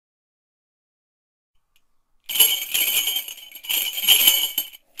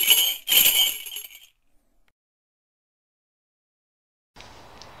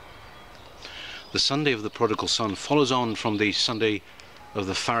The Sunday of the prodigal son follows on from the Sunday of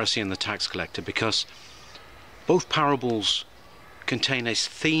the Pharisee and the tax collector, because both parables contain a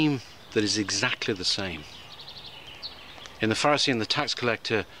theme that is exactly the same. In the Pharisee and the tax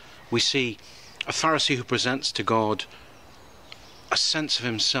collector, we see a Pharisee who presents to God a sense of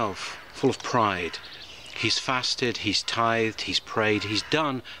himself full of pride. He's fasted, he's tithed, he's prayed, he's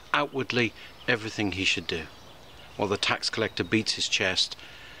done outwardly everything he should do, while the tax collector beats his chest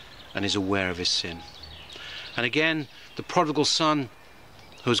and is aware of his sin. And again, the prodigal son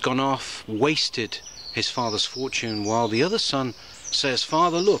who has gone off, wasted his father's fortune, while the other son says,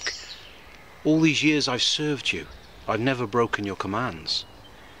 "Father, look, all these years I've served you. I've never broken your commands."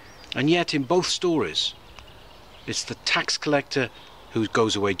 And yet in both stories, it's the tax collector who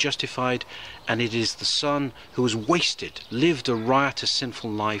goes away justified, and it is the son who has wasted, lived a riotous,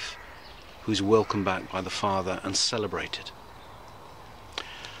 sinful life, who's welcomed back by the father and celebrated.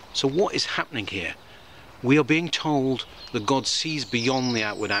 So what is happening here? We are being told that God sees beyond the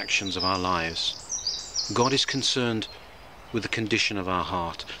outward actions of our lives. God is concerned with the condition of our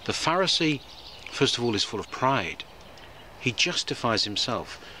heart. The Pharisee, first of all, is full of pride. He justifies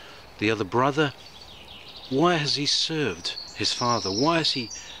himself. The other brother, why has he served his father? Why has he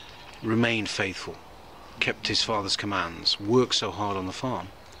remained faithful, kept his father's commands, worked so hard on the farm?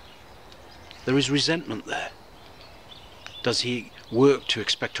 There is resentment there. Does he work to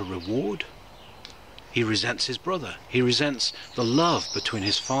expect a reward? He resents his brother. He resents the love between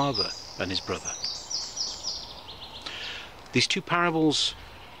his father and his brother. These two parables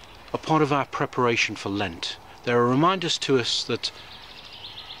are part of our preparation for Lent. They're reminders to us that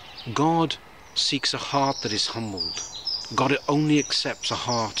God seeks a heart that is humbled. God only accepts a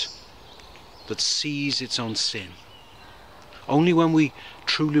heart that sees its own sin. Only when we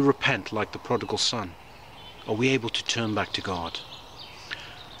truly repent, like the prodigal son, are we able to turn back to God.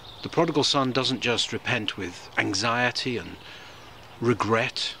 The prodigal son doesn't just repent with anxiety and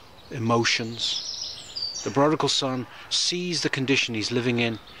regret, emotions. The prodigal son sees the condition he's living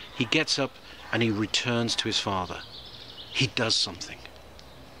in. He gets up and he returns to his father. He does something.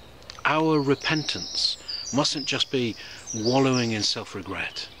 Our repentance mustn't just be wallowing in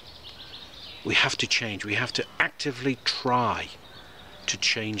self-regret. We have to change. We have to actively try to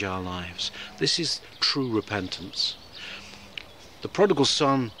change our lives. This is true repentance. The prodigal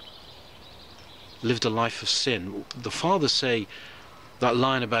son lived a life of sin. The fathers say that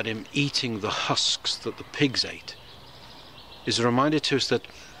line about him eating the husks that the pigs ate is a reminder to us that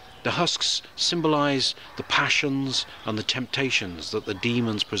the husks symbolize the passions and the temptations that the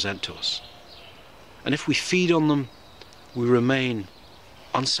demons present to us. And if we feed on them, we remain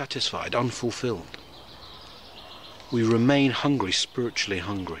unsatisfied, unfulfilled. We remain hungry, spiritually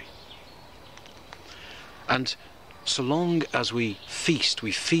hungry. And so long as we feast,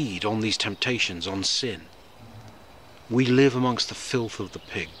 we feed on these temptations, on sin, we live amongst the filth of the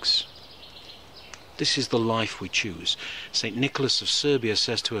pigs. This is the life we choose. St. Nicholas of Serbia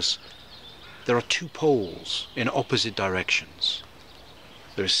says to us, there are two poles in opposite directions.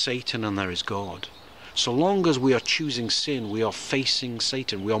 There is Satan and there is God. So long as we are choosing sin, we are facing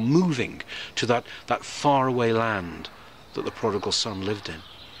Satan. We are moving to that faraway land that the prodigal son lived in,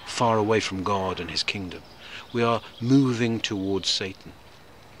 far away from God and his kingdom. We are moving towards Satan.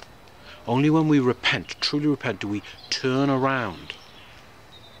 Only when we repent, truly repent, do we turn around,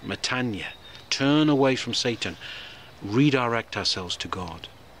 metania, turn away from Satan, redirect ourselves to God.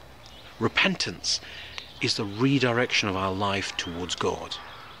 Repentance is the redirection of our life towards God.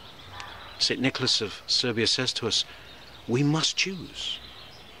 St. Nicholas of Serbia says to us, we must choose.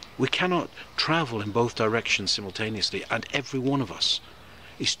 We cannot travel in both directions simultaneously, and every one of us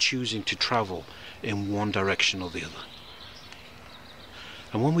is choosing to travel in one direction or the other.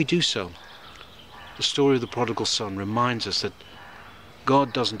 And when we do so, the story of the prodigal son reminds us that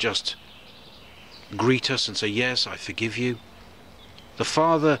God doesn't just greet us and say, yes, I forgive you. The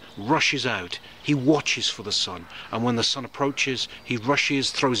father rushes out, he watches for the son, and when the son approaches, he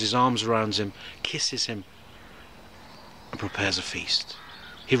rushes, throws his arms around him, kisses him, and prepares a feast.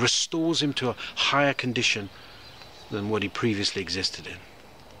 He restores him to a higher condition than what he previously existed in.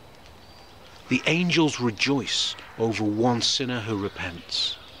 The angels rejoice over one sinner who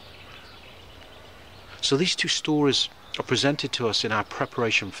repents. So these two stories are presented to us in our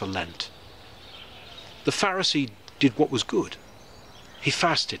preparation for Lent. The Pharisee did what was good. He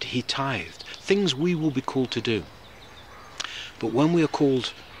fasted, he tithed, things we will be called to do. But when we are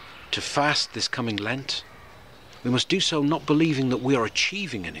called to fast this coming Lent, we must do so not believing that we are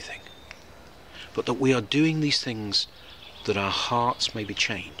achieving anything, but that we are doing these things that our hearts may be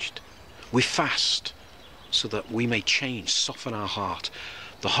changed. We fast so that we may change, soften our heart,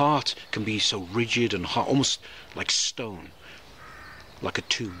 The heart can be so rigid and hard, almost like stone, like a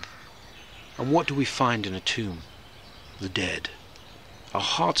tomb. And what do we find in a tomb? The dead. Our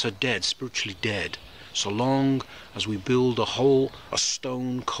hearts are dead, spiritually dead, so long as we build a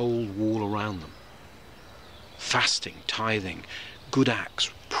stone cold wall around them. Fasting, tithing, good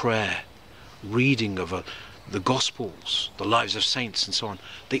acts, prayer, reading of the Gospels, the lives of saints and so on,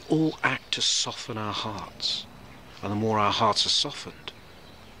 they all act to soften our hearts. And the more our hearts are softened,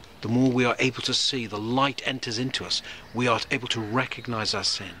 the more we are able to see, the light enters into us. We are able to recognize our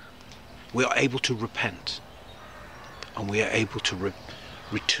sin. We are able to repent. And we are able to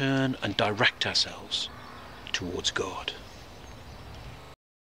return and direct ourselves towards God.